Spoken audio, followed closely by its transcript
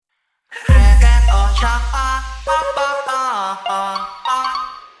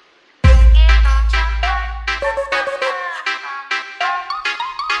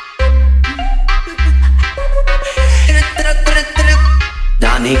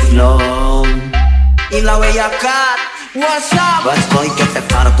Danny Flow y la bella Cat. What's up? Pues voy que te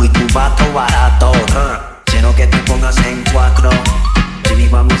parto y tu vato barato. Quiero que te pongas en cuatro. Jimmy,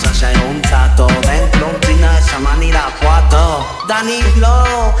 vamos a hacer un trato. Dentro un trina de esa manera cuatro. Danny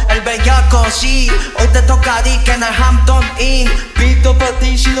Flow, el bellaco, sí. Hoy te toca a Dick en el Hampton Inn. Pito pa'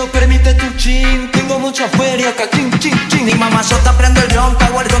 ti si lo permite tu chin. Tengo mucha feria acá, chin, chin, chin. Mi mamazota prende el ron,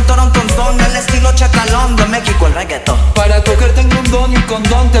 power con toron, el estilo chacalón de México, el reggaeton. Para coger tengo un don y un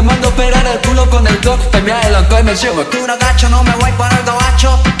condón. Te mando a operar el culo con el doc. Te me adelantó y me llevo. Tú no gacho, no me voy para el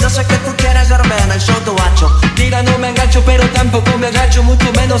gabacho. Yo sé que tú quieres verme en el show tu bacho. Mira, no me engancho, pero tampoco me agacho.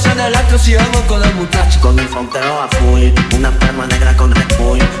 Mucho menos en el acto si ando con el muchacho. Con el frontero a full, una perma negra con Red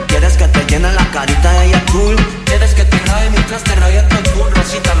Bull. Quieres que te llene la carita de ella cool. Quieres que te grabe mientras te reviento el culo.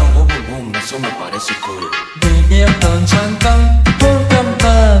 Rosita, no, boom, boom, boom, eso me parece cool. Reggaeton, chantan, pum, pam,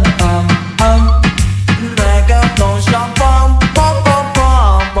 pam, pam, pam. Reggaeton, champán, pam, pam,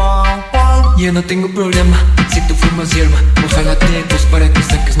 pam, pam, pam. Yo no tengo problema si tú fumas hierba. Ojalá te pues para que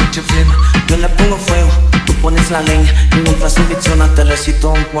saques mucha flema. Yo le pongo fuego, tú pones la leña. Y mientras su bichona te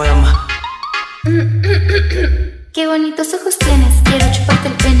recito un poema. Qué bonitos ojos tienes, quiero chuparte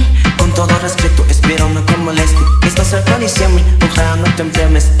el pene. Con todo respeto, espero no te moleste. Está cerca de diciembre, ojalá no te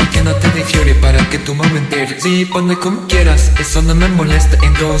enfermes. Y que no te dé fiebre para que tú me enteres. Sí, ponme como quieras, eso no me molesta.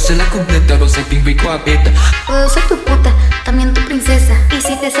 En dos se la completa, rosa, ping, rico, abierta. Puedo ser tu puta, también tu princesa. Y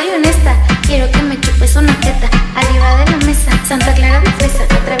si te soy honesta, quiero que me chupes una teta. Arriba de la mesa, Santa Clara de fresa.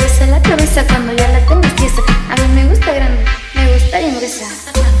 Atraviesa la cabeza cuando ya la tengas tiesa. A mí me gusta grande, me gusta bien gruesa.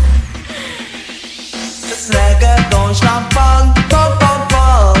 Reggaeton, champán, pam, pam,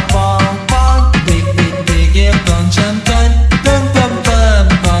 pam, pam, pam. Reggaeton, champán, pam, pam, pam,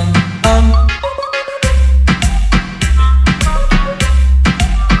 pam, pam.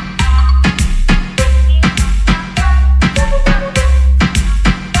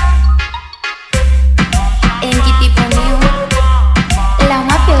 En Kitiponeo, la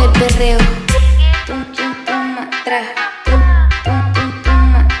mafia del perreo. Tum, tum, tum, matra. Tum, tum, tum,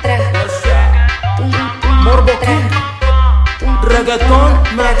 tum, matra. Reggaeton,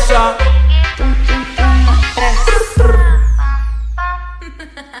 matz.